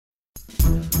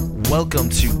Welcome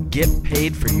to Get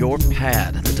Paid for Your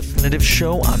Pad, the definitive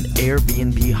show on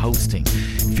Airbnb hosting,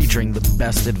 featuring the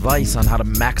best advice on how to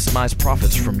maximize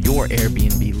profits from your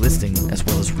Airbnb listing, as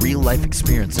well as real-life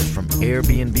experiences from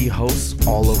Airbnb hosts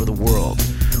all over the world.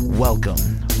 Welcome.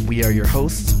 We are your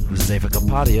hosts, Josefa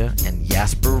Kapadia and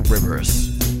Jasper Rivers.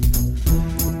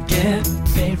 Get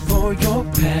paid for your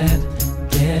pad.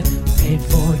 Get paid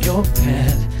for your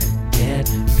pad. Get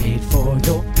paid for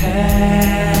your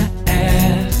pad.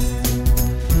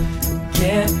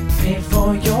 Get paid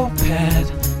for your pad.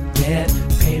 Get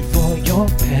paid for your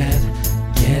pad.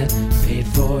 Get paid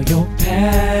for your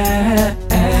pad.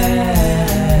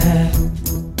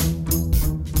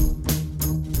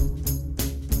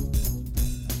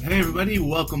 Hey everybody,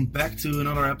 welcome back to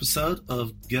another episode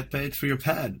of Get Paid for Your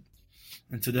Pad.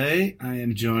 And today I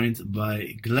am joined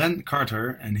by Glenn Carter,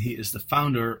 and he is the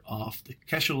founder of The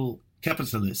Casual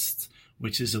Capitalist,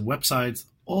 which is a website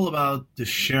all about the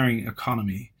sharing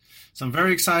economy. So I'm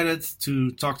very excited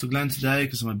to talk to Glenn today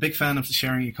because I'm a big fan of the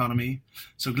sharing economy.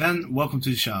 So Glenn, welcome to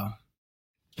the show.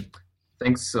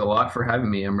 Thanks a lot for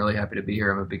having me. I'm really happy to be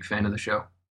here. I'm a big fan of the show.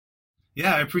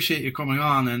 Yeah, I appreciate you coming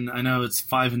on, and I know it's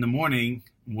 5 a.m.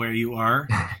 where you are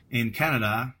in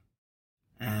Canada,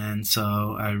 and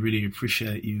so I really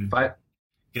appreciate you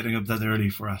getting up that early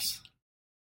for us.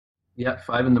 Yeah,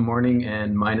 5 a.m.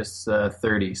 and minus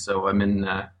 30, so I'm in.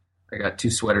 I got 2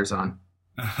 sweaters on.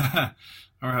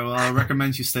 All right, well, I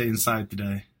recommend you stay inside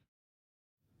today.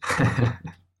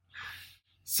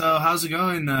 So, how's it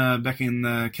going back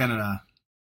in Canada?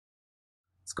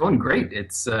 It's going great.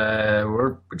 It's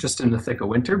we're just in the thick of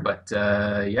winter, but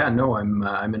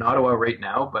I'm in Ottawa right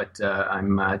now, but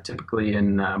I'm typically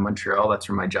in Montreal. That's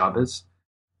where my job is.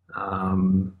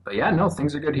 But yeah, no,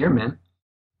 things are good here, man.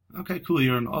 Okay, cool.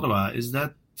 You're in Ottawa. Is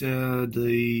that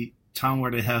the town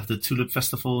where they have the Tulip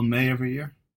Festival in May every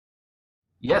year?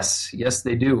 Yes,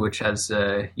 they do, which has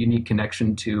a unique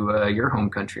connection to your home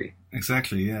country.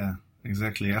 Exactly, yeah,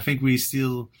 exactly. I think we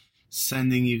still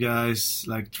sending you guys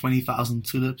like 20,000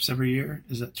 tulips every year.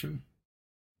 Is that true?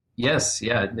 Yes,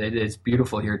 yeah, it's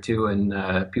beautiful here too, and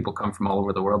people come from all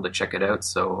over the world to check it out.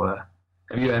 So,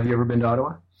 have you ever been to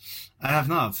Ottawa? I have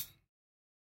not.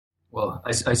 Well,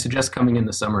 I suggest coming in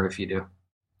the summer if you do.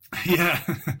 Yeah,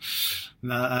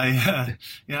 no,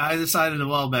 I decided a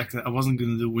while back that I wasn't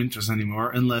going to do winters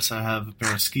anymore unless I have a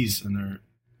pair of skis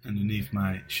underneath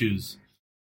my shoes.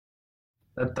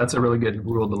 That's a really good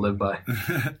rule to live by.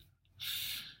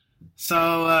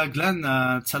 So, Glenn,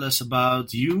 tell us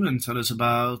about you and tell us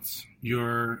about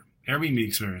your Airbnb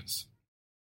experience.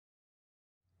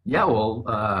 Yeah,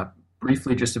 well,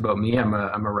 briefly, just about me. I'm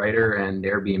a writer and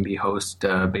Airbnb host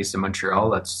based in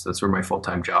Montreal. That's where my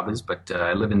full-time job is. But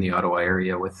I live in the Ottawa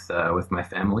area with my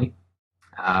family.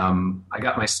 I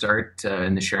got my start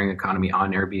in the sharing economy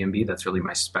on Airbnb. That's really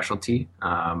my specialty.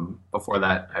 Before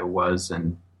that, I was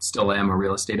and still am a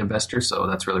real estate investor. So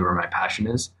that's really where my passion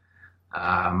is.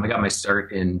 I got my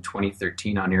start in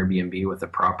 2013 on Airbnb with a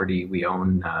property we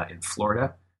own in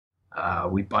Florida.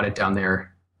 We bought it down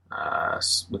there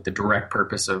with the direct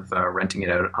purpose of renting it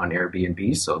out on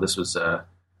Airbnb. So this was a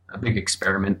big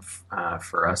experiment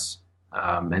for us.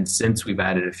 And since we've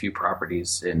added a few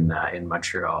properties in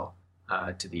Montreal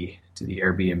to the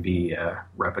Airbnb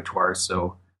repertoire.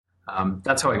 So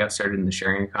that's how I got started in the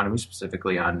sharing economy,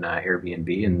 specifically on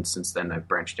Airbnb. And since then, I've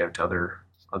branched out to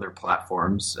other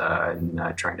platforms and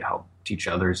trying to help teach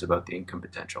others about the income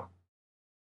potential.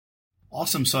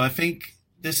 Awesome. So I think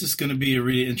this is going to be a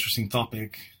really interesting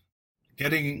topic.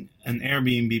 Getting an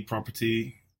Airbnb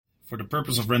property for the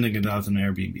purpose of renting it out on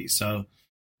Airbnb. So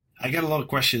I get a lot of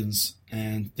questions,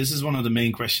 and this is one of the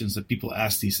main questions that people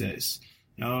ask these days.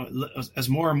 You know, as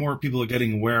more and more people are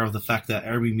getting aware of the fact that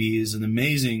Airbnb is an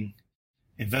amazing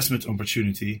investment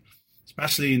opportunity,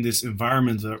 especially in this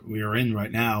environment that we are in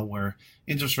right now, where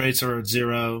interest rates are at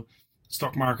zero,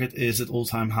 stock market is at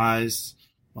all-time highs.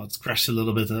 Well, it's crashed a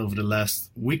little bit over the last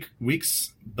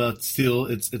weeks, but still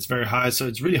it's very high. So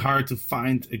it's really hard to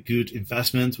find a good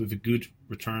investment with a good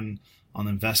return on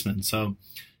investment. So,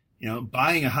 you know,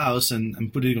 buying a house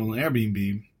and putting it on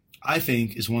Airbnb, I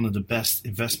think, is one of the best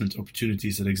investment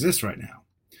opportunities that exist right now.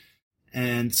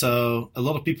 And so a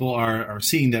lot of people are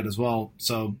seeing that as well.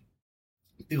 So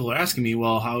people are asking me,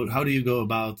 well, how do you go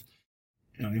about,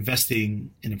 you know,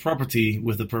 investing in a property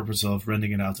with the purpose of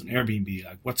renting it out on Airbnb?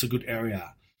 Like, what's a good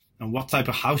area? And what type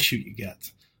of house should you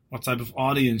get? What type of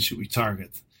audience should we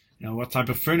target? You know, what type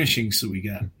of furnishings should we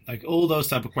get? Like all those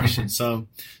type of questions. So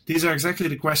these are exactly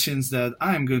the questions that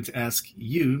I am going to ask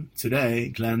you today,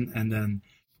 Glenn, and then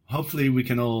hopefully we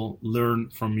can all learn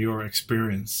from your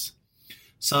experience.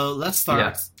 So let's start.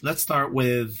 Yeah. Let's start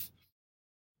with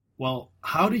Well,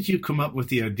 how did you come up with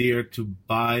the idea to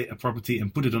buy a property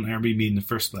and put it on Airbnb in the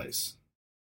first place?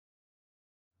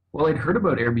 Well, I'd heard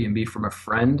about Airbnb from a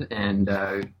friend and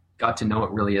got to know it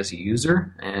really as a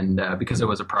user. And because I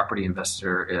was a property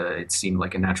investor, it seemed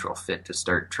like a natural fit to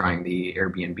start trying the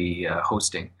Airbnb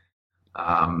hosting.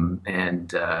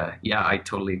 Yeah, I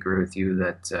totally agree with you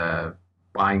that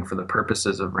buying for the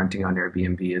purposes of renting on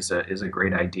Airbnb is a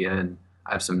great idea. And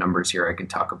I have some numbers here I can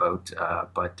talk about,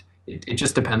 but it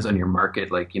just depends on your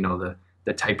market, like,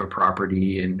 the type of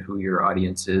property and who your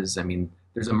audience is. I mean,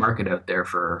 there's a market out there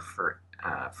for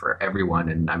everyone,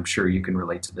 and I'm sure you can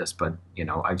relate to this, but,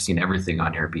 I've seen everything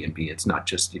on Airbnb. It's not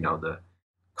just, the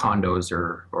condos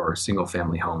or single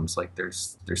family homes. Like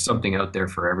there's something out there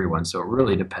for everyone. So it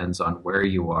really depends on where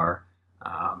you are,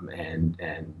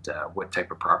 and what type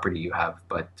of property you have.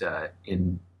 But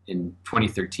in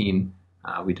 2013,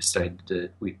 we decided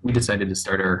to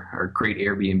start our great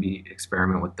Airbnb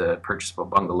experiment with the purchase of a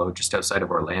bungalow just outside of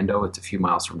Orlando. It's a few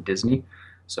miles from Disney.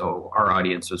 So our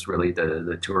audience was really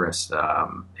the tourists.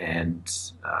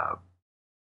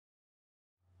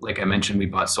 Like I mentioned, we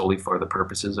bought solely for the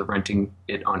purposes of renting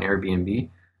it on Airbnb.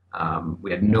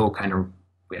 We had no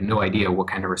idea what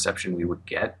kind of reception we would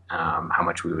get, how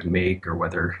much we would make, or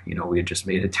whether, we had just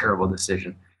made a terrible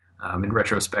decision. In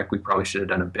retrospect, we probably should have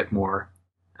done a bit more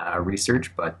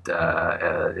research, but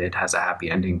it has a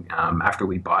happy ending. After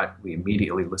we bought, we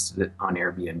immediately listed it on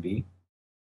Airbnb.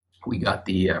 We got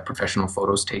the professional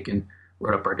photos taken,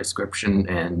 wrote up our description,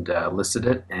 and listed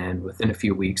it. And within a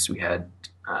few weeks, we were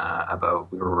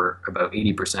about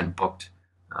 80% booked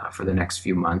for the next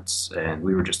few months, and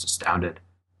we were just astounded.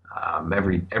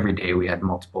 Every day we had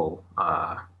multiple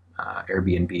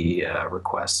Airbnb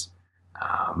requests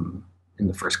in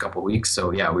the first couple of weeks. So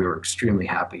yeah, we were extremely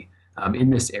happy.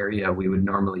 In this area, we would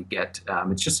normally get,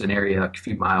 it's just an area a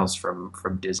few miles from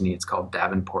Disney. It's called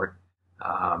Davenport.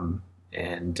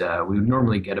 We would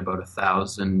normally get about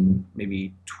 1,000,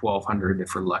 maybe 1,200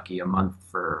 if we're lucky a month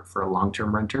for a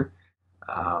long-term renter.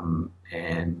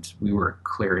 And we were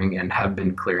clearing and have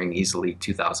been clearing easily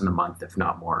 2,000 a month, if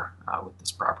not more, with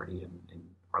this property in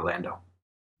Orlando.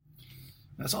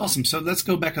 That's awesome. So let's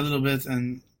go back a little bit.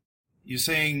 And you're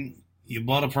saying you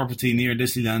bought a property near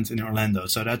Disneyland in Orlando.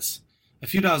 So that's a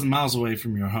few thousand miles away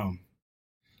from your home.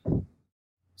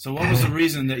 So what was the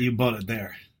reason that you bought it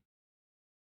there?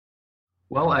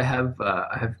 Well, I have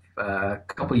a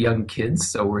couple young kids,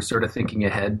 so we're sort of thinking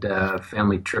ahead,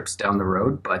 family trips down the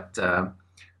road. But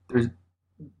there's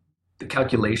the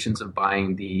calculations of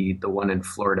buying the one in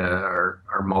Florida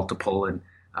are multiple, and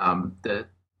the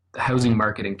housing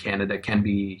market in Canada can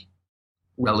be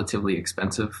relatively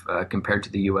expensive compared to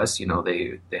the U.S.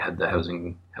 They had the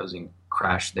housing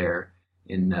crash there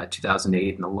in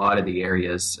 2008, and a lot of the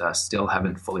areas still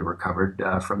haven't fully recovered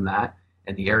from that.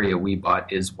 And the area we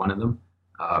bought is one of them.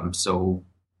 So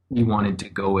we wanted to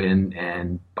go in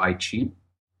and buy cheap.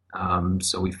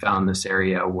 So we found this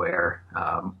area where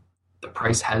the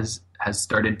price has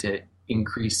started to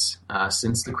increase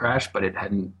since the crash, but it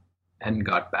hadn't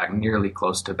got back nearly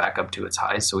close to back up to its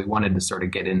highs. So we wanted to sort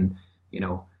of get in, in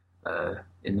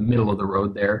the middle of the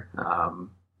road there.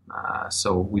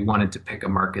 So we wanted to pick a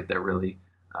market that really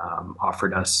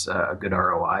offered us a good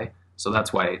ROI. So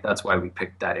that's why we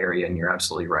picked that area. And you're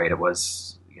absolutely right. It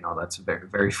was, that's very,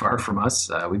 very far from us.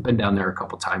 We've been down there a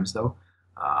couple times though.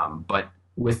 But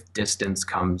with distance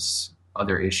comes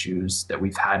other issues that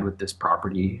we've had with this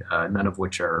property, none of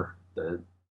which are the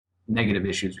negative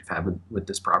issues we've had with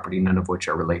this property, none of which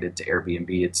are related to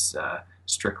Airbnb. It's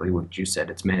strictly what you said.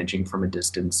 It's managing from a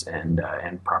distance and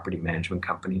property management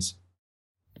companies.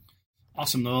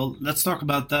 Awesome. Well, let's talk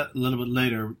about that a little bit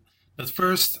later. But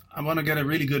first, I want to get a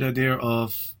really good idea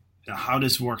of how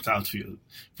this worked out for you.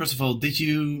 First of all, did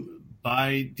you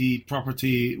buy the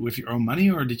property with your own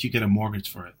money, or did you get a mortgage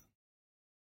for it?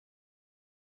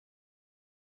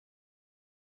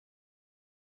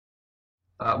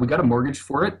 We got a mortgage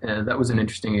for it, and that was an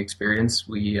interesting experience.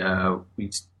 We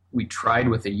tried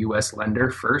with a U.S. lender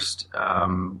first.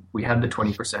 We had the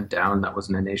 20% down; that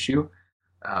wasn't an issue.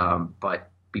 But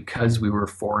because we were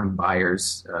foreign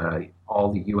buyers,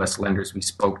 all the U.S. lenders we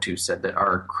spoke to said that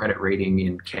our credit rating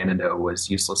in Canada was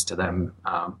useless to them.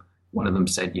 One of them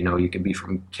said, you can be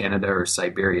from Canada or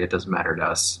Siberia; it doesn't matter to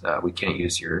us. We can't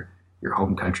use your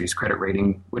home country's credit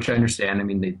rating, which I understand. I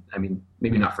mean,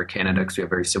 maybe not for Canada because we have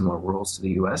very similar rules to the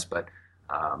U.S., but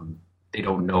they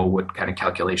don't know what kind of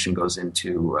calculation goes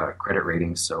into credit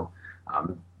ratings. So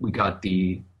we got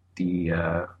they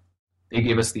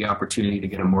gave us the opportunity to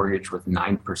get a mortgage with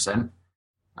 9%.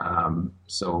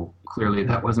 So clearly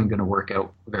that wasn't going to work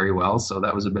out very well. So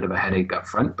that was a bit of a headache up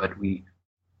front, but we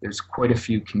there's quite a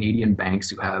few Canadian banks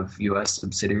who have U.S.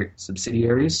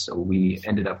 subsidiaries. So we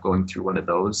ended up going through one of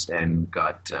those and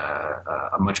got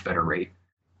a much better rate.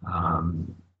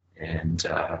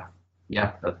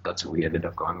 That's what we ended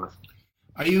up going with.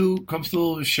 Are you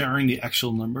comfortable with sharing the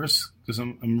actual numbers? Because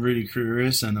I'm really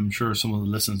curious, and I'm sure some of the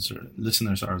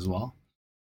listeners are as well.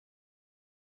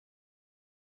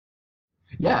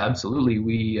 Yeah, absolutely.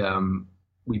 We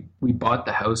bought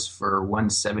the house for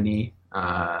 $170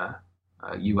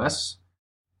 US,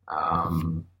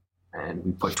 and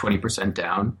we put 20%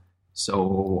 down.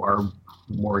 So our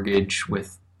mortgage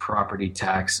with property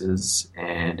taxes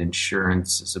and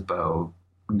insurance is about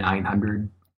 $900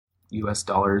 US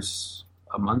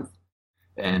a month,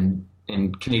 and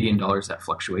in Canadian dollars that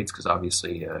fluctuates because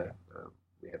obviously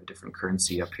we have a different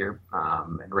currency up here,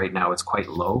 and right now it's quite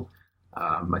low.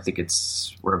 I think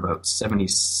we're about 70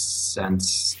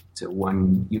 cents to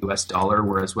 $1 US,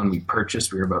 whereas when we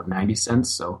purchased we were about 90 cents.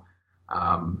 So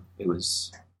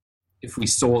if we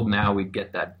sold now, we'd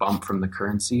get that bump from the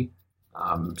currency.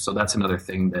 So that's another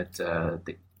thing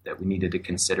that we needed to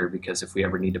consider, because if we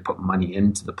ever need to put money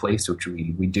into the place, which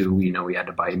we do, we had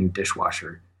to buy a new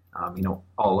dishwasher.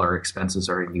 All our expenses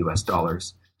are in US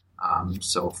dollars.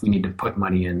 So if we need to put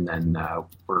money in, then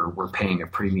we're paying a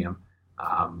premium.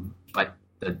 But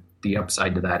the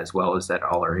upside to that as well is that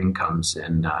all our income's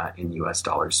in US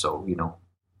dollars. So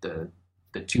the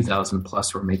 2,000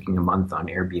 plus we're making a month on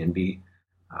Airbnb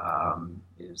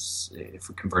is, if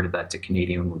we converted that to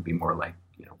Canadian, would be more like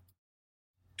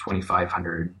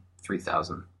 2,500,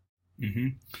 3,000. Mm-hmm.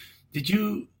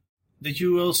 Did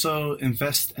you also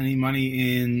invest any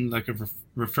money in like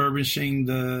refurbishing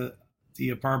the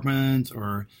apartment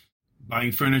or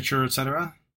buying furniture,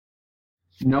 etc.?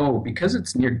 No, because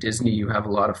it's near Disney, you have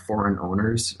a lot of foreign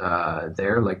owners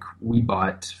there. Like we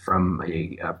bought from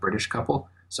a British couple.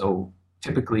 So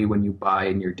typically when you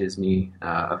buy near Disney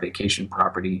a vacation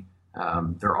property,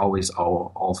 they're always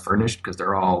all furnished because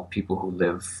they're all people who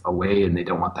live away and they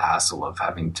don't want the hassle of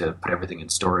having to put everything in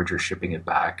storage or shipping it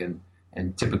back.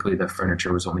 And typically the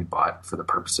furniture was only bought for the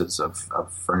purposes of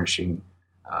furnishing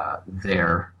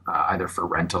there, either for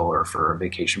rental or for a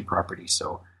vacation property.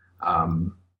 So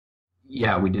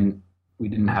we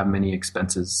didn't have many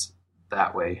expenses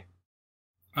that way.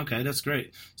 Okay, that's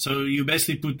great. So you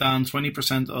basically put down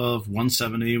 20% of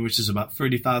 170, which is about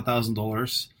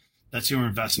 $35,000. That's your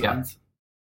investment.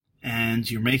 Yeah.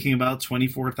 And you're making about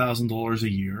 $24,000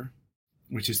 a year,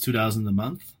 which is $2,000 a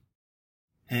month.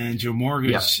 And your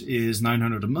mortgage is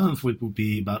 $900 a month, which would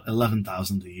be about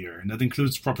 $11,000 a year. And that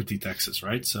includes property taxes,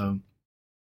 right? So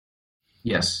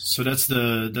yes. So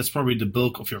that's probably the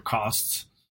bulk of your costs.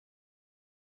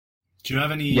 Do you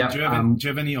have any? Yeah, do you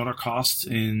have any other costs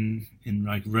in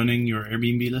like running your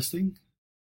Airbnb listing?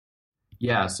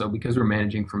 Yeah, so because we're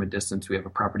managing from a distance, we have a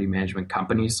property management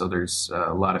company. So there's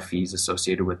a lot of fees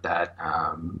associated with that.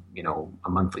 A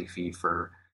monthly fee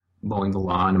for mowing the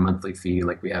lawn, a monthly fee,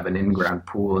 like we have an in-ground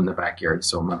pool in the backyard,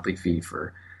 so a monthly fee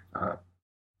for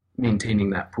maintaining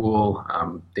that pool.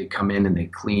 They come in and they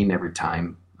clean every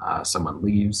time someone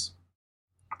leaves.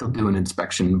 They'll do an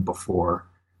inspection before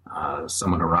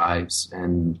someone arrives,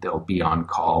 and they'll be on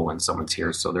call when someone's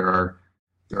here. So there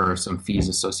are some fees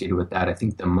associated with that. I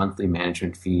think the monthly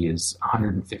management fee is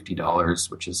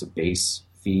 $150, which is a base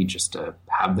fee just to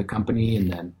have the company, and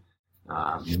then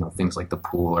things like the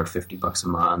pool are $50 a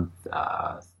month.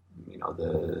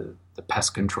 The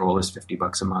pest control is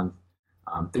 $50 a month.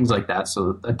 Things like that.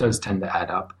 So that does tend to add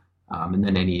up. And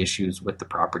then any issues with the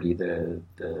property, the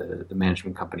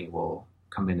management company will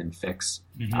come in and fix.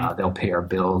 Mm-hmm. They'll pay our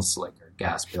bills, like our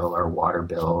gas bill, our water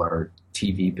bill, our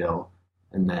TV bill,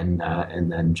 and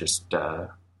then just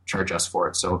charge us for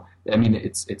it. So I mean,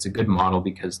 it's a good model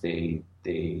because they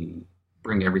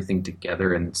bring everything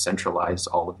together and centralize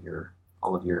all of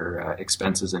your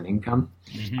expenses and income.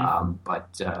 Mm-hmm.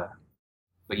 But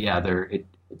yeah, it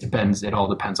depends. It all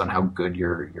depends on how good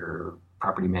your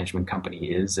property management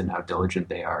company is and how diligent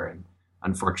they are. And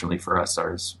unfortunately for us,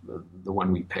 the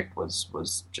one we picked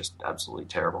was just absolutely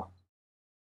terrible.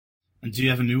 And do you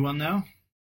have a new one now?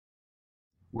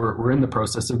 We're in the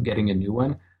process of getting a new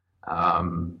one.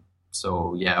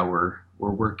 So yeah, we're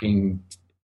working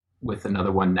with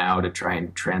another one now to try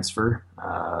and transfer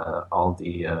all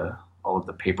of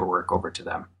the paperwork over to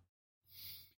them.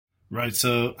 Right.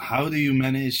 So how do you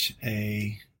manage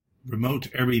a remote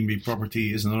Airbnb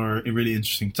property is another really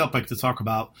interesting topic to talk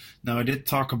about. Now, I did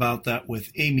talk about that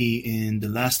with Amy in the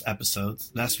last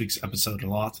week's episode a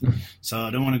lot. Mm-hmm. So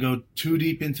I don't want to go too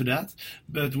deep into that,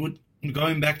 but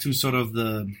going back to sort of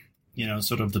the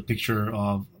picture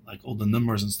of like all the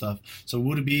numbers and stuff. So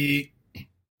would it be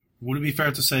would it be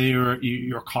fair to say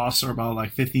your costs are about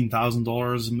like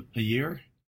 $15,000 a year,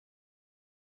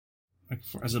 like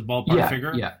as a ballpark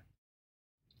figure?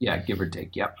 Yeah, give or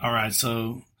take. Yep. All right,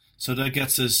 so that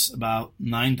gets us about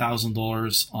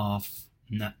 $9,000 of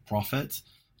net profit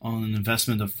on an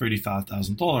investment of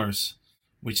 $35,000,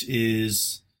 which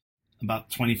is about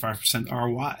 25%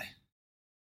 ROI,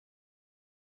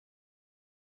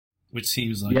 which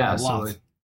seems like a lot.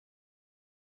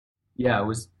 It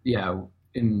was.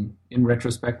 In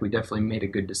retrospect, we definitely made a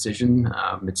good decision.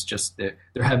 It's just that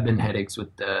there have been headaches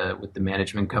with the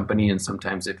management company, and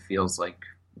sometimes it feels like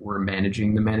we're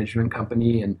managing the management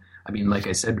company. And I mean, like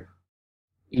I said,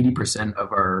 80%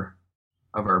 of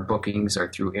our bookings are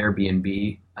through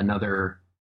Airbnb. Another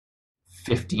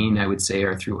 15, I would say,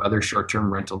 are through other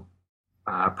short-term rental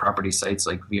property sites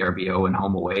like VRBO and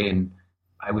HomeAway, and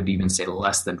I would even say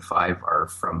less than 5 are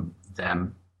from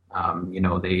them.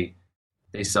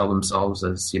 They sell themselves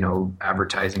as,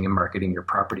 advertising and marketing your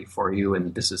property for you,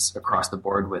 and this is across the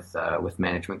board with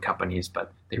management companies.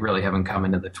 But they really haven't come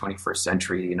into the 21st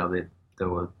century.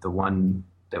 The one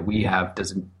that we have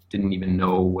didn't even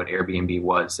know what Airbnb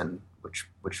was, and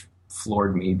which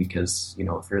floored me because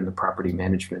if you're in the property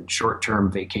management, short-term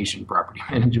vacation property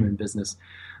management business,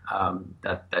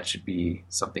 that should be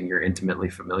something you're intimately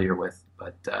familiar with.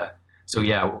 But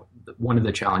one of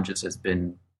the challenges has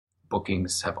been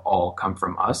bookings have all come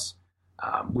from us,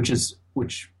 which is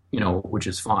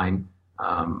fine.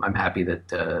 I'm happy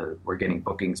that we're getting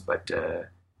bookings, but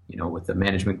with the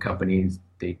management companies,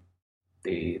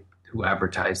 they who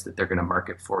advertise that they're going to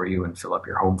market for you and fill up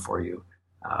your home for you.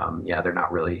 They're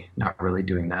not really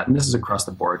doing that. And this is across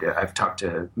the board. I've talked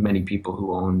to many people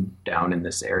who own down in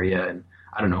this area, and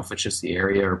I don't know if it's just the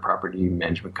area or property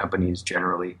management companies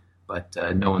generally, but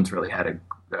no one's really had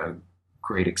a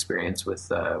great experience with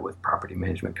property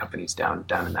management companies down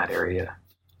in that area.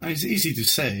 It's easy to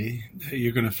say that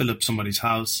you're going to fill up somebody's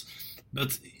house,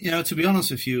 but to be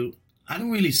honest with you, I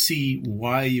don't really see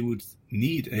why you would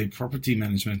need a property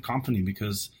management company,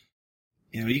 because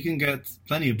you can get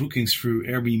plenty of bookings through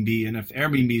Airbnb, and if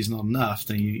Airbnb is not enough,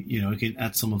 then you can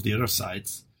add some of the other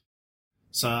sites.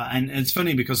 So, and it's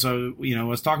funny because I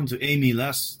was talking to Amy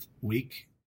last week,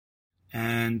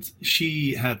 and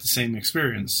she had the same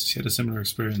experience. She had a similar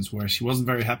experience where she wasn't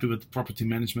very happy with the property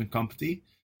management company,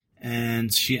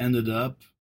 and she ended up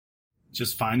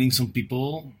just finding some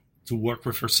people to work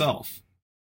with herself.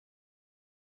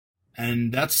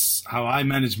 And that's how I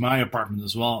manage my apartment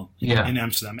as well in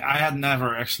Amsterdam. I had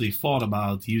never actually thought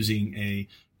about using a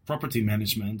property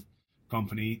management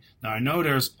company. Now, I know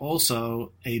there's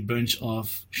also a bunch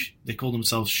of, they call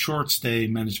themselves short stay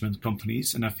management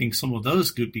companies, and I think some of those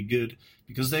could be good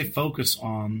because they focus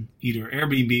on either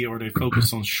Airbnb or they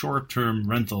focus on short-term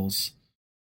rentals.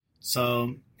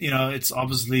 So, it's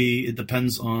obviously, it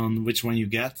depends on which one you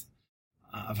get.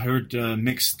 I've heard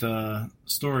mixed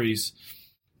stories,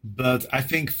 but I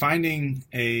think finding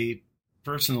a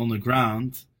person on the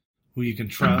ground who you can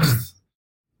trust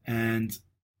and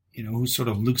who sort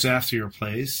of looks after your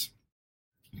place,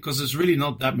 because it's really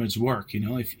not that much work.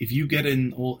 If you get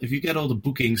all the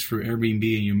bookings through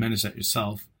Airbnb and you manage that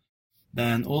yourself,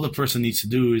 then all the person needs to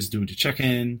do is do the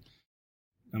check-in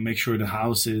and make sure the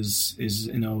house is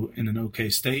in an okay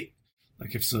state.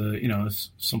 Like if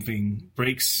something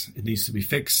breaks, it needs to be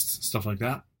fixed, stuff like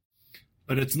that.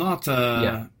 But it's not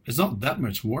it's not that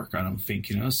much work, I don't think.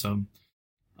 So.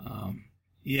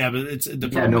 But it's the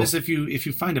problem is if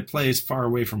you find a place far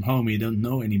away from home, you don't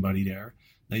know anybody there,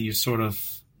 then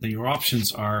your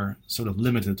options are sort of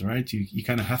limited, right? You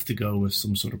kind of have to go with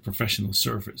some sort of professional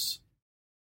service.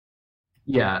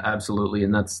 Yeah, absolutely,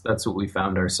 and that's what we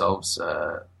found ourselves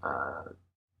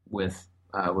with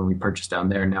when we purchased down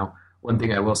there. Now, one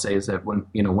thing I will say is that when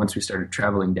once we started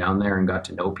traveling down there and got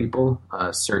to know people,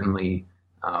 certainly.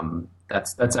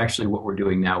 That's actually what we're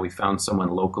doing now. We found someone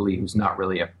locally who's not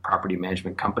really a property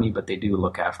management company, but they do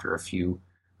look after a few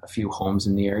homes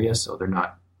in the area. So they're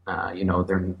not,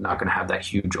 they're not going to have that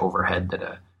huge overhead that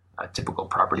a typical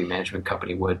property management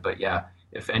company would. But yeah,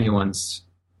 if anyone's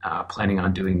planning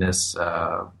on doing this,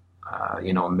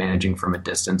 managing from a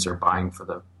distance or buying for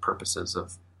the purposes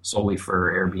of solely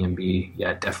for Airbnb,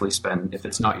 yeah, definitely spend, if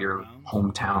it's not your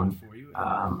hometown,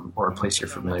 or a place you're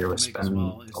familiar with, spend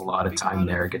a lot of time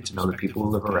there, get to know the people who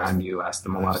live around you, ask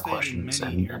them a lot of questions,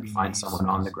 and find someone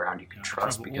on the ground you can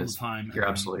trust, because you're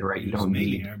absolutely right. You don't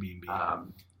need a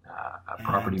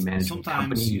property management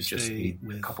company. You just need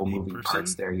a couple moving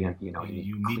parts there. You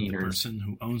need cleaners. The person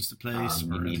who owns the place,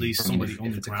 or at least somebody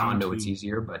on the ground. If it's a condo, it's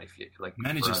easier, but if you like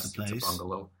manages for us, the place, it's a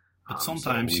bungalow. But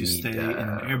sometimes you stay in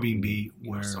an Airbnb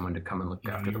where someone to come and look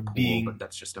after the pool, being but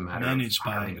that's just a matter managed of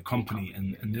by hiring a company,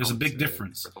 company, and there's a big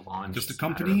difference. For the lawn, Because the it's a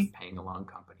matter company, of paying a lawn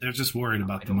company. they're just worried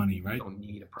about the money, right?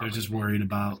 They're just worried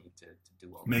about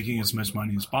making as much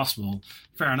money as possible.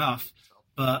 Fair enough.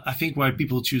 But I think why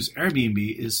people choose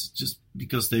Airbnb is just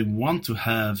because they want to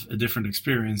have a different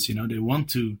experience. You know, they want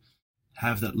to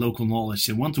have that local knowledge.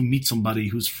 They want to meet somebody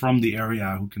who's from the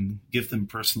area who can give them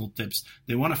personal tips.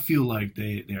 They want to feel like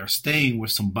they are staying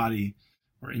with somebody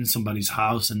or in somebody's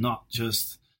house and not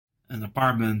just an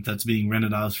apartment that's being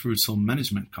rented out through some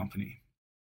management company.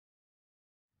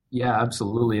 Yeah,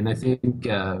 absolutely. And I think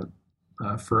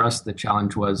for us, the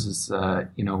challenge was,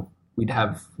 we'd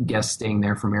have guests staying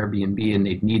there from Airbnb and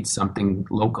they'd need something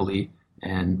locally,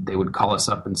 and they would call us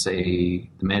up and say,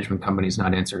 the management company's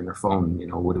not answering their phone,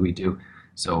 what do we do?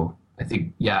 So I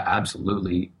think, yeah,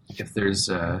 absolutely. If there's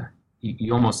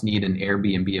you almost need an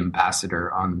Airbnb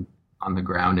ambassador on the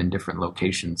ground in different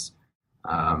locations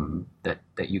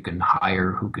that you can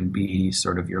hire, who can be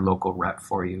sort of your local rep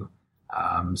for you,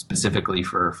 specifically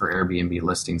for Airbnb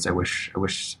listings. I wish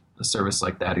a service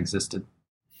like that existed.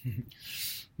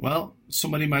 Well,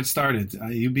 somebody might start it.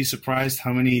 You'd be surprised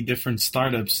how many different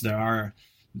startups there are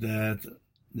that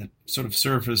sort of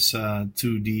service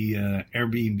to the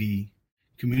Airbnb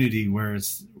community, whether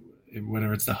it's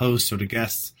the host or the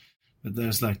guests. But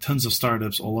there's like tons of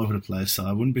startups all over the place. So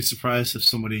I wouldn't be surprised if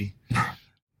somebody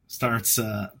starts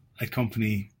a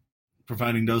company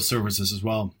providing those services as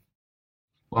well.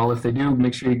 Well, if they do,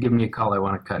 make sure you give me a call. I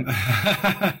want to cut.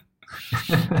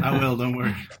 I will, don't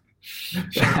worry.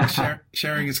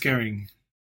 Sharing is caring.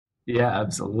 Yeah,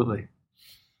 absolutely.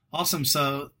 Awesome.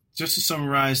 So just to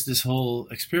summarize this whole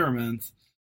experiment,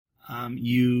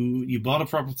 you bought a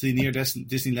property near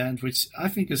Disneyland, which I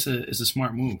think is a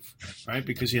smart move, right?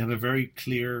 Because you have a very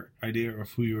clear idea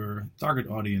of who your target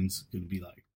audience is going to be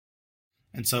like,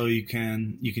 and so you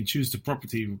can choose the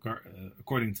property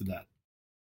according to that.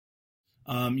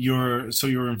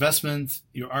 Your investment,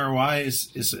 your ROI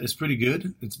is pretty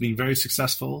good. It's been very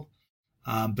successful,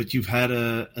 but you've had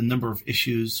a number of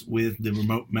issues with the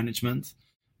remote management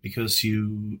because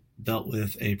you dealt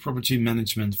with a property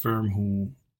management firm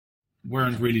who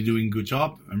weren't really doing a good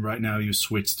job, and right now you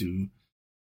switched to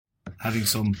having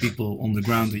some people on the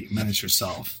ground that you manage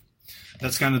yourself.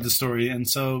 That's kind of the story. And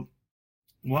so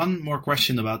one more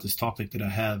question about this topic that I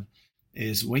have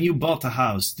is, when you bought the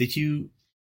house, did you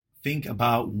think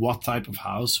about what type of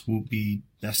house would be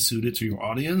best suited to your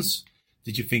audience?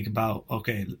 Did you think about,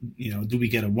 okay, do we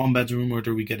get a 1-bedroom or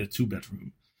do we get a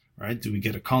 2-bedroom, right? Do we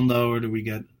get a condo or do we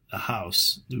get a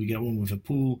house? Do we get one with a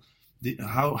pool?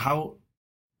 How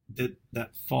did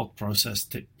that thought process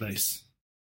take place?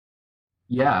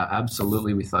 Yeah,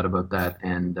 absolutely. We thought about that.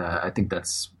 And I think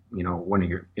that's,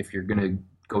 if you're going to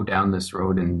go down this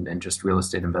road and just real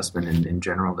estate investment in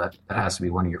general, that has to be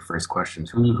one of your first questions.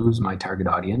 Who's my target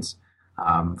audience?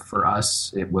 For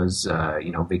us, it was,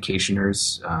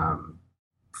 vacationers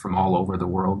from all over the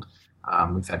world.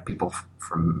 We've had people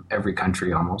from every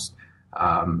country almost.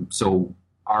 So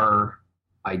our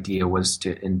idea was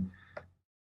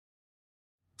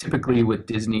typically with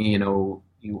Disney,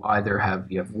 you either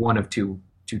have one of two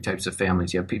types of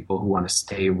families. You have people who want to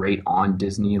stay right on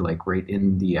Disney, like right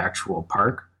in the actual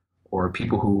park, or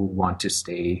people who want to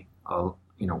stay,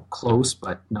 close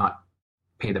but not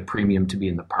pay the premium to be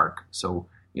in the park. So,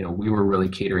 we were really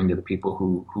catering to the people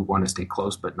who want to stay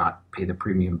close but not pay the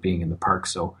premium being in the park.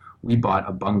 So we bought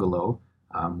a bungalow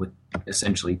with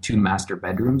essentially 2 master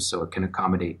bedrooms, so it can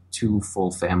accommodate 2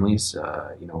 full families.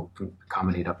 Can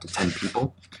accommodate up to 10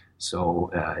 people. So,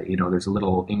 there's a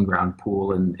little in-ground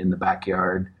pool in the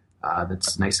backyard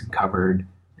that's nice and covered.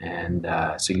 And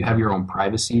so you have your own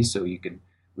privacy. So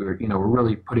we're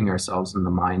really putting ourselves in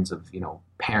the minds of,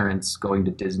 parents going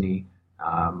to Disney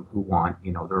who want,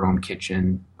 their own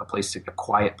kitchen, a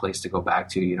quiet place to go back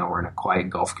to. We're in a quiet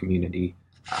Gulf community.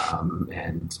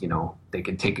 And, they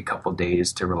can take a couple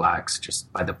days to relax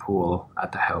just by the pool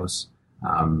at the house.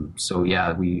 So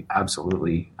yeah, we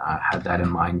absolutely had that in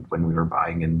mind when we were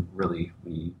buying, and really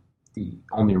the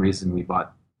only reason we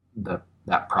bought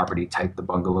that property type, the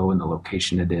bungalow, and the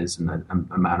location it is and the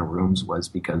amount of rooms was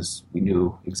because we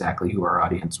knew exactly who our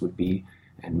audience would be,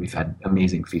 and we've had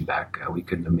amazing feedback. We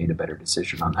couldn't have made a better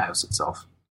decision on the house itself.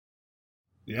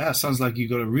 Yeah, sounds like you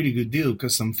got a really good deal,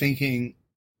 because I'm thinking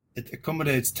it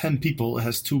accommodates 10 people. It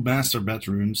has 2 master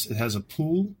bedrooms. It has a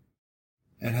pool.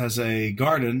 It has a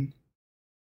garden.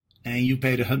 And you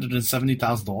paid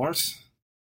 $170,000?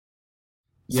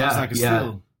 Yeah, sounds like a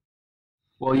steal.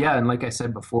 Well, yeah, and like I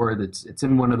said before, it's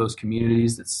in one of those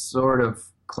communities that's sort of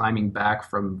climbing back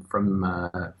from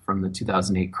the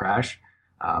 2008 crash.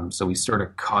 So we sort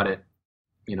of caught it,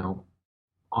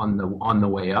 on the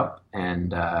way up.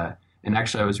 And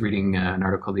actually, I was reading an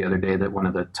article the other day that one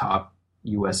of the top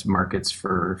U.S. markets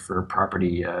for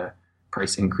property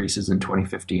price increases in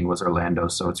 2015 was Orlando.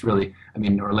 So it's really,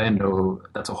 Orlando,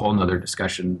 that's a whole nother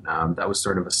discussion. That was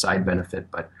sort of a side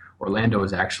benefit, but Orlando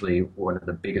is actually one of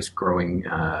the biggest growing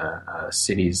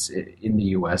cities in the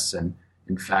U.S. And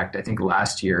in fact, I think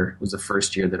last year was the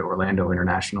first year that Orlando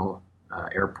International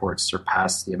Airport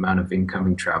surpassed the amount of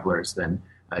incoming travelers than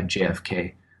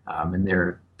JFK. And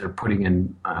they're putting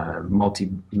in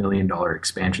multi-million-dollar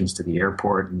expansions to the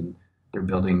airport, and they're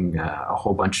building a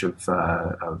whole bunch of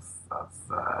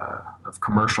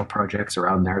commercial projects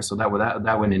around there. So that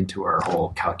went into our whole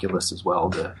calculus as well,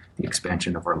 the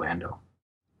expansion of Orlando.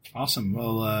 Awesome.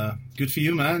 Well, good for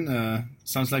you, man.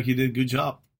 Sounds like you did a good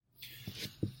job.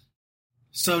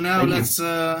 So now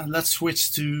let's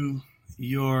switch to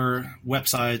your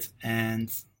website and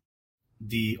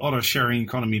the other sharing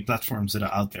economy platforms that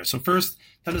are out there. So first,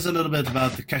 tell us a little bit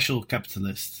about the Casual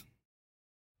Capitalist.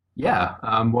 Yeah.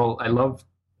 Well, I loved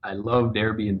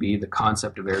Airbnb, the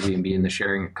concept of Airbnb and the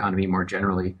sharing economy more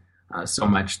generally, so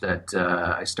much that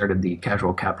I started the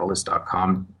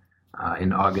casualcapitalist.com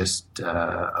in August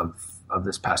of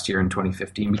this past year in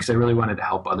 2015, because I really wanted to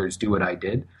help others do what I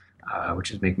did,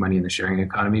 which is make money in the sharing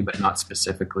economy, but not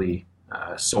specifically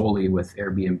solely with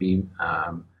Airbnb,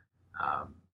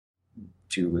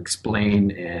 to explain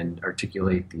and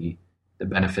articulate the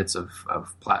benefits of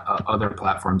other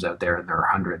platforms out there, and there are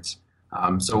hundreds.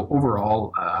 So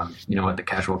overall, at the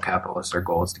Casual Capitalist, our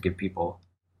goal is to give people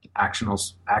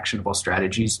actionable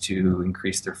strategies to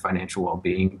increase their financial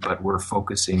well-being, but we're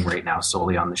focusing right now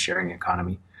solely on the sharing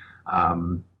economy. I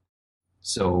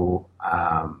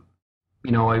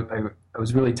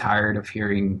was really tired of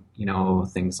hearing,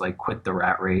 things like quit the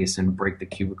rat race and break the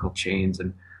cubicle chains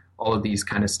and all of these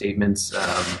kind of statements.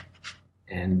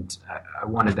 And I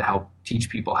wanted to help teach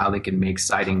people how they can make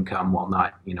side income while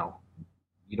not, you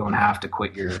don't have to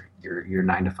quit your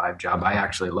 9-to-5 job. I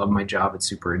actually love my job. It's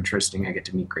super interesting. I get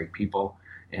to meet great people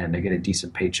and I get a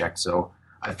decent paycheck. So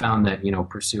I found that,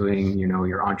 pursuing,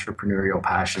 your entrepreneurial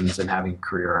passions and having a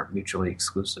career aren't mutually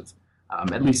exclusive,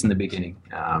 at least in the beginning.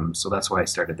 So that's why I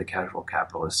started the Casual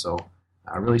Capitalist. So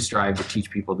I really strive to teach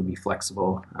people to be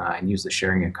flexible and use the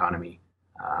sharing economy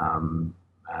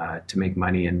to make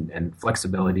money, and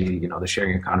flexibility. The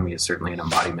sharing economy is certainly an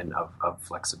embodiment of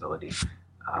flexibility.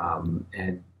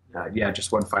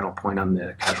 Just one final point on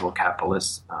the Casual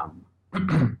Capitalist.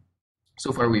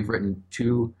 So far, we've written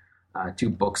two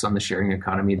books on the sharing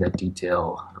economy that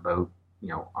detail about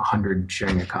 100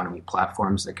 sharing economy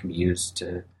platforms that can be used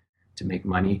to make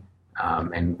money.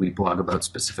 And we blog about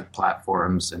specific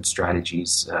platforms and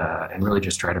strategies, and really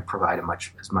just try to provide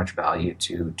as much value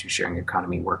to sharing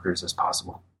economy workers as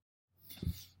possible.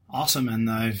 Awesome. And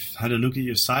I've had a look at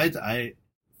your site. I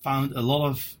found a lot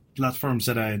of platforms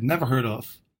that I had never heard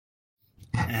of.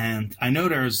 And I know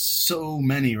there's so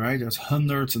many, right? There's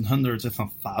hundreds and hundreds, if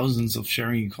not thousands, of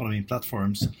sharing economy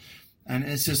platforms. And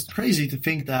it's just crazy to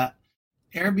think that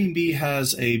Airbnb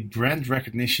has a brand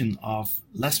recognition of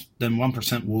less than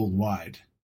 1% worldwide,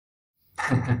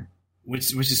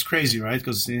 which is crazy, right?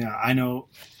 Because I know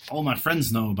all my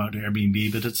friends know about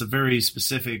Airbnb, but it's a very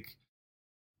specific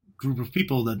group of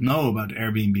people that know about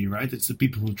Airbnb, right? It's the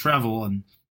people who travel, and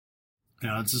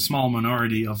it's a small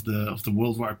minority of the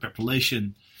worldwide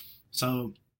population.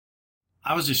 So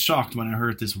I was just shocked when I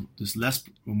heard this less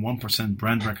than 1%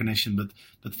 brand recognition.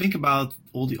 But think about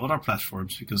all the other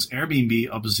platforms, because Airbnb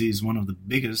obviously is one of the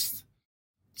biggest.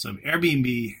 So if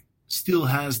Airbnb still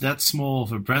has that small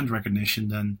of a brand recognition,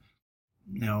 then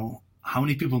how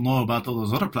many people know about all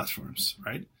those other platforms,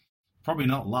 right? Probably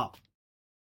not a lot.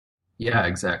 Yeah,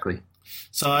 exactly.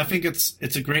 So I think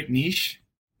it's a great niche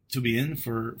to be in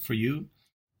for you.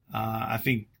 I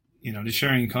think the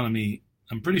sharing economy,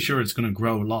 I'm pretty sure it's going to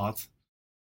grow a lot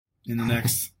in the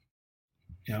next,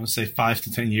 say 5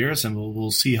 to 10 years, and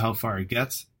we'll see how far it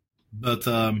gets. But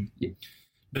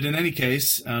but in any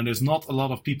case, there's not a lot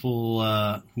of people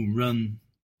who run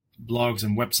blogs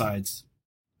and websites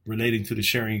relating to the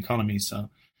sharing economy. So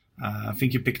I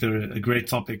think you picked a great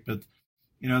topic. But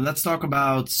let's talk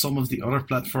about some of the other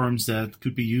platforms that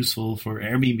could be useful for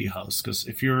Airbnb hosts. Because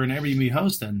if you're an Airbnb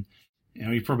host, then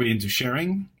you're probably into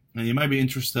sharing, and you might be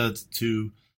interested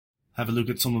to have a look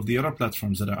at some of the other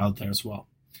platforms that are out there as well.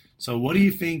 So what do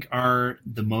you think are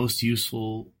the most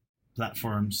useful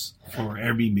platforms for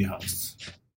Airbnb hosts?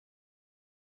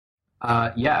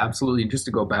 Yeah, absolutely. Just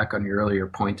to go back on your earlier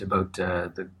point about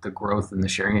the growth in the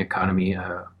sharing economy,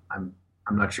 I'm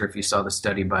I'm not sure if you saw the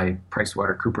study by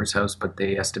PricewaterhouseCoopers, but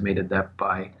they estimated that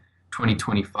by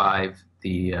 2025,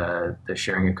 the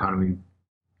sharing economy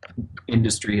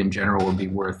industry in general will be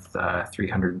worth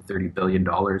 $330 billion.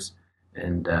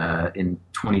 And in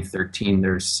 2013,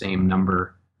 their same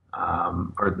number,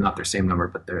 or not their same number,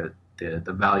 but the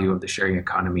value of the sharing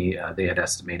economy they had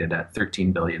estimated at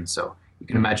 13 billion. So you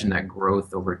can imagine that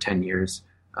growth over 10 years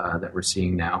that we're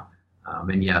seeing now.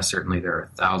 And yeah, certainly there are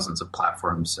thousands of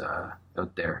platforms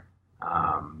out there.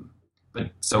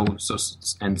 But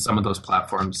and some of those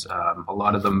platforms, a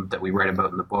lot of them that we write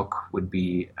about in the book would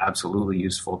be absolutely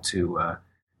useful to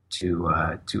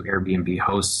Airbnb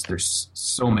hosts. There's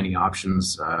so many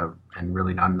options and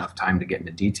really not enough time to get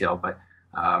into detail, but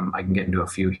I can get into a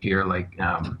few here. Like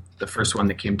the first one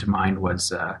that came to mind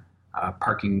was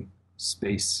parking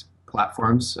space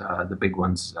platforms, the big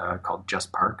ones called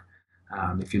Just Park.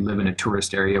 If you live in a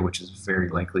tourist area, which is very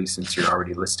likely since you're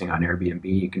already listing on Airbnb,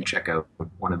 you can check out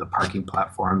one of the parking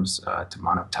platforms to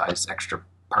monetize extra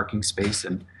parking space.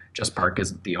 And Just Park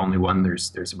isn't the only one.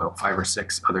 There's about 5 or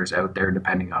 6 others out there,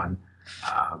 depending on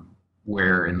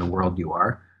where in the world you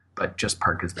are. But Just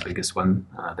Park is the biggest one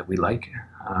that we like.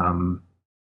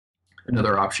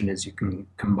 Another option is you can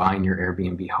combine your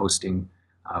Airbnb hosting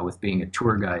with being a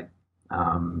tour guide.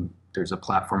 There's a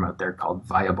platform out there called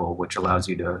Viable, which allows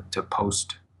you to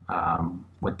post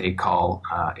what they call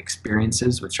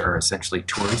experiences, which are essentially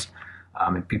tours,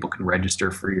 and people can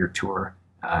register for your tour,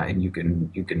 and you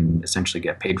can essentially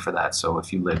get paid for that. So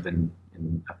if you live in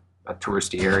a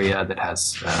touristy area that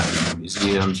has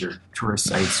museums or tourist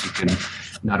sites, you can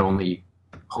not only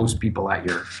host people at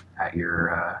your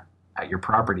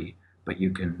property, but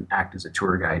you can act as a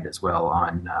tour guide as well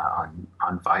on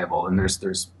Viable, and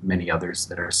there's many others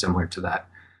that are similar to that.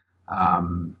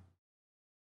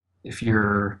 If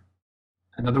you're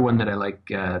another one that I like,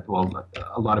 a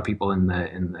lot of people in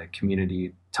the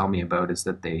community tell me about is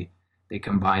that they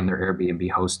combine their Airbnb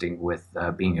hosting with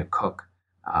being a cook.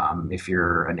 If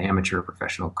you're an amateur or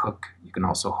professional cook, you can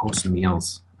also host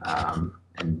meals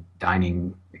and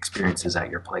dining experiences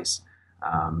at your place.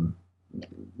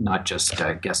 Not just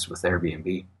guests with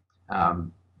Airbnb.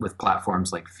 With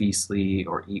platforms like Feastly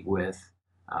or Eat With,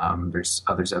 there's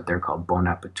others out there called Bon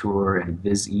Appetit and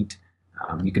VizEat.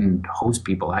 You can host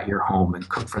people at your home and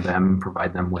cook for them,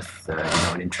 provide them with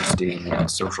an interesting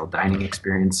social dining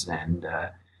experience, and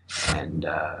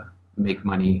make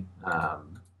money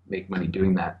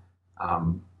doing that.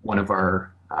 One of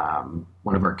our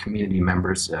community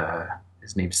members,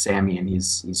 his name's Sammy, and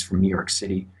he's from New York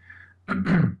City.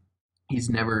 He's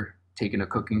never taken a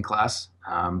cooking class,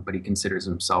 but he considers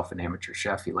himself an amateur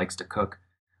chef. He likes to cook.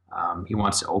 He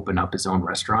wants to open up his own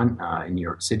restaurant in New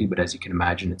York City, but as you can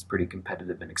imagine, it's pretty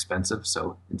competitive and expensive.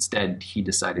 So instead, he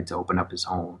decided to open up his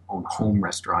own home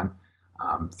restaurant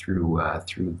through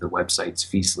the websites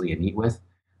Feastly and Eat With.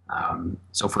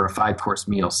 So for a 5-course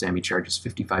meal, Sammy charges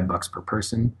 $55 per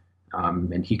person,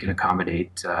 and he can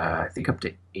accommodate, I think, up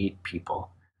to 8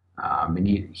 people. And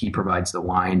he provides the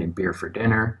wine and beer for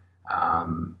dinner.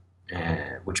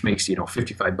 Which makes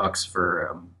 $55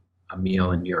 for a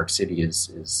meal in New York City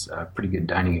is a pretty good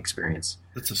dining experience.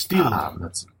 That's a steal.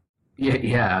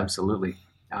 Yeah, absolutely.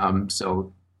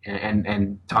 So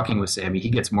talking with Sammy, he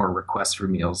gets more requests for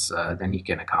meals than he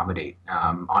can accommodate.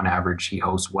 On average, he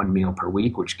hosts 1 meal per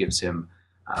week, which gives him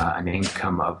an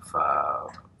income of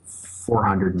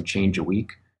 $400 and change a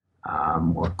week,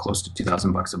 or close to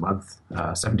 $2,000 a month,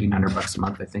 $1,700 a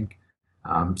month, I think.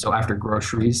 So after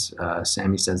groceries,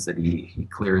 Sammy says that he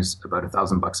clears about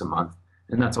 $1,000 a month,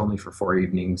 and that's only for 4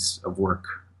 evenings of work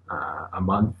a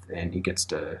month, and he gets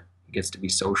to be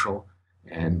social,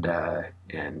 and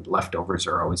leftovers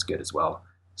are always good as well.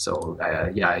 So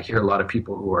I hear a lot of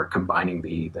people who are combining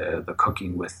the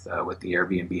cooking with the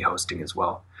Airbnb hosting as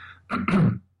well.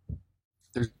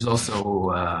 There's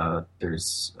also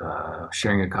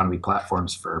sharing economy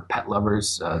platforms for pet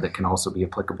lovers that can also be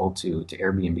applicable to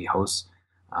Airbnb hosts.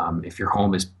 If your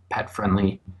home is pet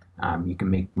friendly, you can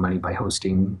make money by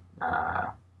hosting,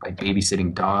 by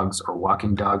babysitting dogs or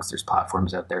walking dogs. There's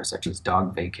platforms out there such as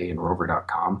DogVacay and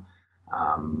Rover.com,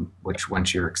 which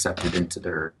once you're accepted into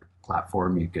their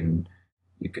platform, you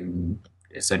can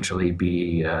essentially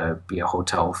be a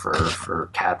hotel for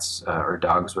cats or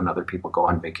dogs when other people go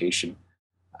on vacation.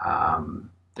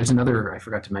 There's I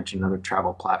forgot to mention another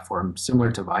travel platform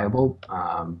similar to Viable,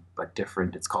 but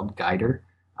different. It's called Guider,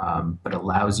 but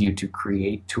allows you to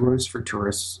create tours for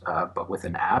tourists, but with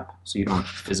an app. So you don't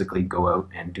physically go out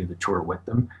and do the tour with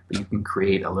them, but you can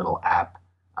create a little app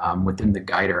within the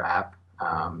Guider app.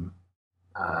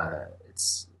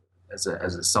 It's as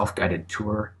a self-guided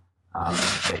tour.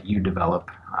 that you develop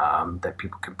that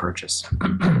people can purchase.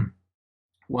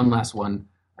 One last one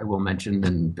I will mention,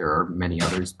 and there are many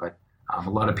others, but a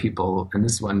lot of people, and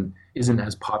this one isn't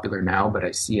as popular now, but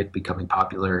I see it becoming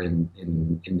popular in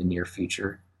the near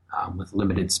future with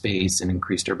limited space and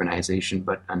increased urbanization.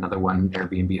 But another one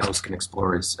Airbnb hosts can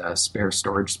explore is spare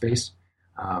storage space.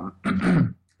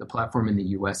 The platform in the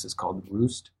US is called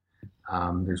Roost.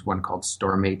 There's one called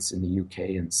StoreMates in the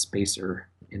UK and Spacer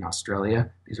in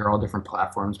Australia. These are all different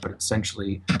platforms, but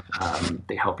essentially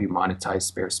they help you monetize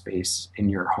spare space in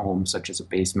your home, such as a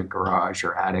basement, garage,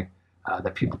 or attic,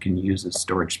 that people can use as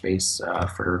storage space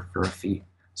for a fee.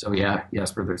 So yeah,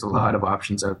 Jesper, there's a lot of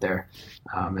options out there,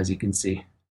 as you can see.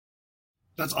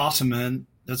 That's awesome, man.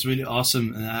 That's really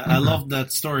awesome. And I love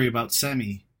that story about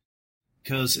Sammy,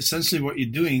 because essentially what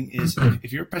you're doing is,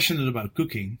 if you're passionate about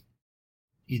cooking,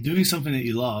 you're doing something that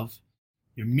you love,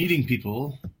 you're meeting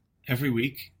people every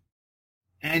week,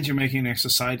 and you're making an extra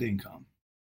side income.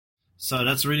 So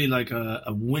that's really like a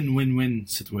win-win-win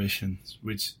situation,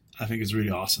 which I think is really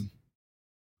awesome.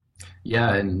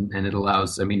 Yeah, and it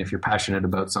allows, I mean, if you're passionate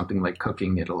about something like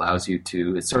cooking, it allows you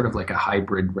to, it's sort of like a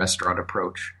hybrid restaurant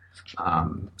approach.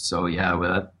 So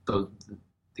yeah,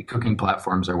 the cooking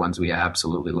platforms are ones we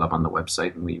absolutely love on the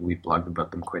website, and we blogged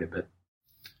about them quite a bit.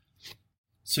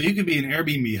 So you could be an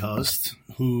Airbnb host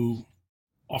who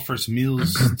offers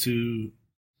meals to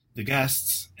the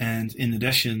guests, and in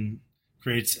addition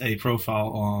creates a profile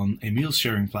on a meal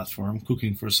sharing platform,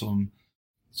 cooking for some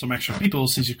extra people.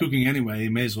 Since you're cooking anyway,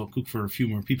 you may as well cook for a few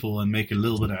more people and make a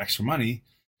little bit of extra money.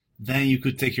 Then you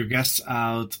could take your guests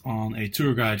out on a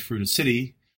tour guide through the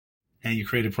city, and you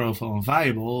create a profile on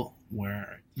Viable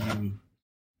where you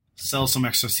sell some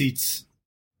extra seats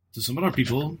to some other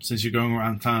people. Since you're going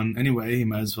around town anyway, you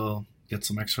might as well get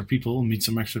some extra people, meet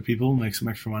some extra people, make some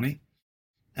extra money.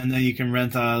 And then you can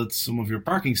rent out some of your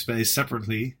parking space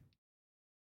separately.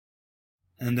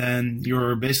 And then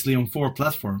you're basically on 4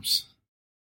 platforms.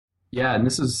 Yeah, and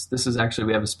this is actually,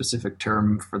 we have a specific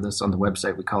term for this on the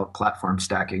website. We call it platform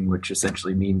stacking, which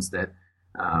essentially means that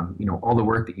all the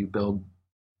work that you build,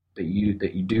 that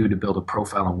you do to build a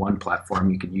profile on one platform,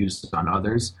 you can use on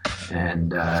others,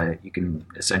 and you can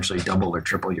essentially double or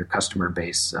triple your customer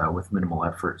base with minimal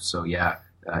effort. So yeah,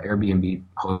 Airbnb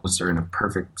hosts are in a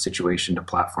perfect situation to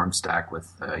platform stack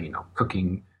with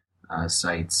cooking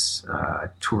sites,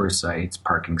 tour sites,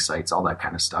 parking sites, all that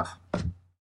kind of stuff.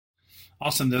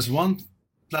 Awesome. There's one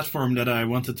platform that I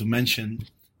wanted to mention.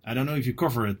 I don't know if you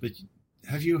cover it, but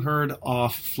have you heard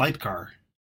of Flightcar?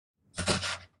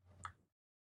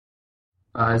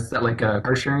 Is that like a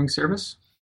car sharing service?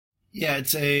 Yeah,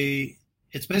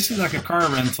 it's basically like a car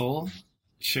rental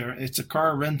share. It's a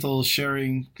car rental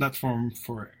sharing platform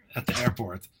at the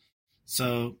airport.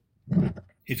 So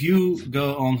if you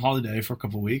go on holiday for a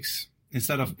couple of weeks,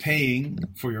 instead of paying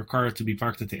for your car to be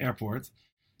parked at the airport,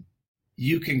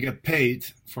 you can get paid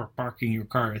for parking your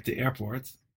car at the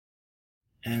airport.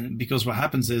 And because what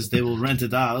happens is they will rent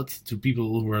it out to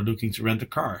people who are looking to rent a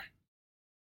car.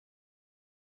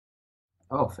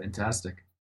 Oh, fantastic.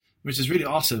 Which is really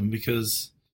awesome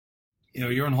because,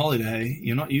 you're on holiday,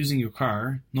 you're not using your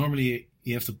car. Normally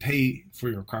you have to pay for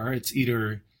your car. It's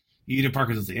you either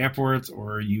park it at the airport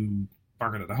or you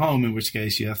park it at home, in which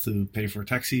case you have to pay for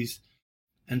taxis.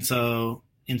 And so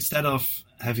instead of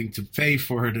having to pay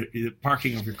for the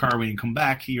parking of your car when you come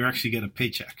back, you actually get a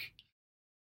paycheck.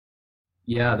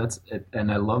 Yeah, that's it.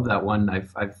 And I love that one.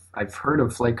 I've heard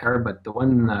of Flightcar, but the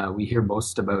one we hear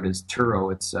most about is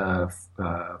Turo. It's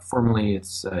formerly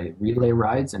it's Relay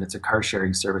Rides, and it's a car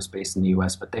sharing service based in the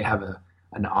U.S. But they have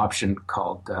an option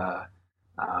called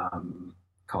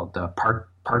Park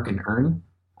and Earn,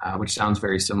 which sounds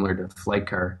very similar to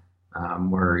Flightcar,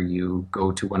 where you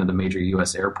go to one of the major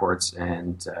U.S. airports,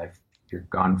 and if you're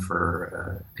gone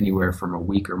for anywhere from a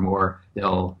week or more,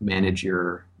 they'll manage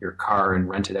your car and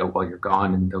rent it out while you're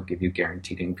gone, and they'll give you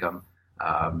guaranteed income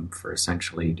for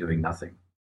essentially doing nothing.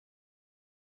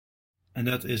 And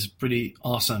that is pretty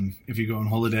awesome if you go on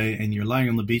holiday and you're lying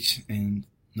on the beach and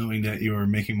knowing that you're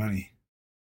making money.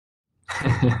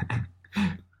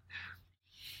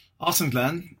 Awesome,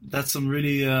 Glenn. That's some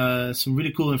really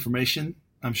cool information.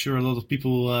 I'm sure a lot of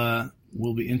people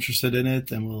will be interested in it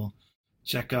and will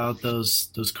check out those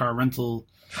car rental,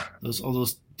 all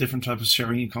those different types of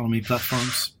sharing economy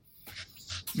platforms.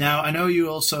 Now, I know you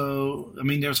also,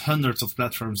 there's hundreds of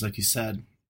platforms, like you said.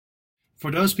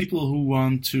 For those people who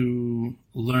want to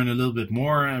learn a little bit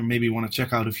more and maybe want to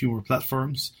check out a few more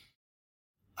platforms,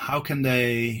 how can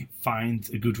they find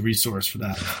a good resource for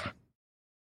that?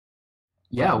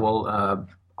 Yeah, well,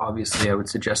 obviously, I would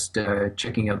suggest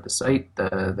checking out the site,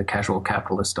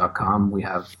 thecasualcapitalist.com. We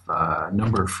have a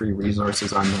number of free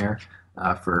resources on there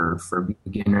for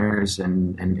beginners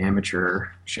and amateur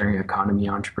sharing economy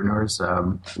entrepreneurs.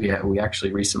 We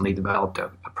actually recently developed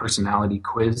a personality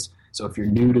quiz. So if you're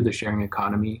new to the sharing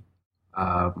economy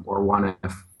or want to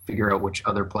figure out which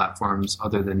other platforms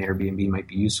other than Airbnb might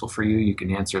be useful for you, you can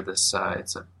answer this.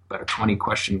 It's about a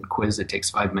 20-question quiz. It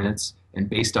takes 5 minutes. And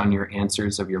based on your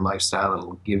answers of your lifestyle,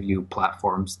 it'll give you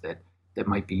platforms that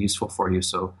might be useful for you.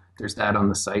 So there's that on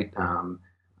the site.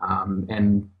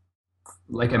 And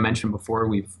like I mentioned before,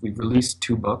 we've released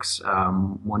 2 books,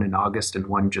 one in August and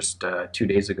one just 2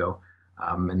 days ago.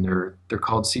 And they're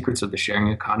called Secrets of the Sharing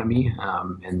Economy.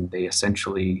 And they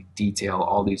essentially detail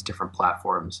all these different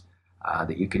platforms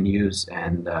that you can use.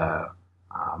 And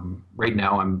right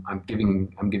now I'm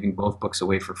giving both books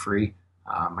away for free.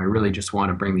 I really just want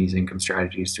to bring these income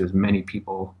strategies to as many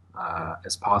people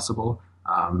as possible.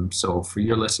 So for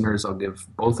your listeners, I'll give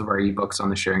both of our ebooks on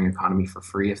the sharing economy for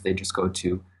free if they just go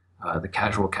to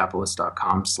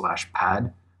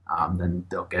thecasualcapitalist.com/pad. Then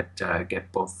they'll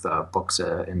get both books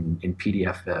in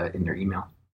PDF in their email.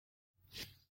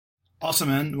 Awesome,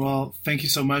 man. Well, thank you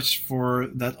so much for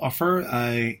that offer.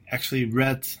 I actually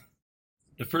read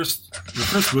the first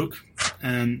book,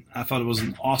 and I thought it was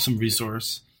an awesome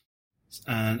resource.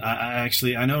 And I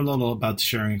know a lot about the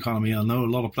sharing economy. I know a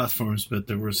lot of platforms, but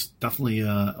there was definitely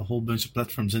a whole bunch of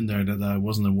platforms in there that I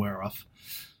wasn't aware of.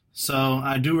 So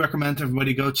I do recommend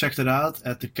everybody go check that out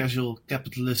at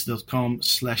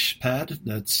thecasualcapitalist.com/pad.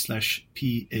 That's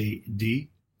 /PAD.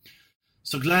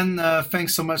 So Glenn,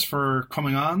 thanks so much for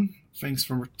coming on. Thanks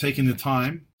for taking the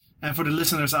time. And for the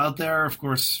listeners out there, of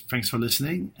course, thanks for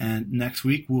listening. And next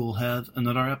week we'll have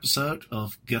another episode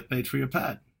of Get Paid for Your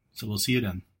Pad. So we'll see you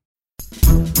then.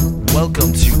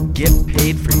 Welcome to Get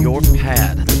Paid for Your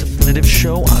Pad, the definitive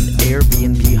show on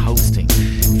Airbnb hosting,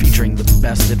 featuring the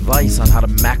best advice on how to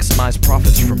maximize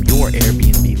profits from your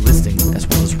Airbnb listing, as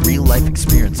well as real-life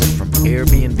experiences from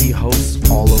Airbnb hosts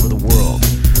all over the world.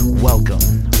 Welcome.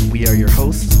 We are your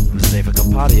hosts, Josefa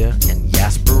Kapadia and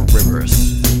Jasper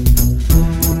Rivers.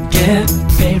 Get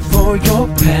paid for your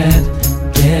pad.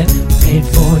 Get paid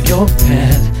for your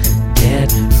pad.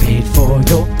 Get paid for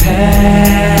your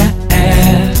pad.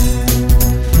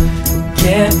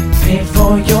 Get paid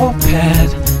for your pad.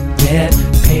 Get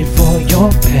paid for your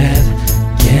pad.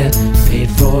 Get paid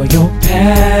for your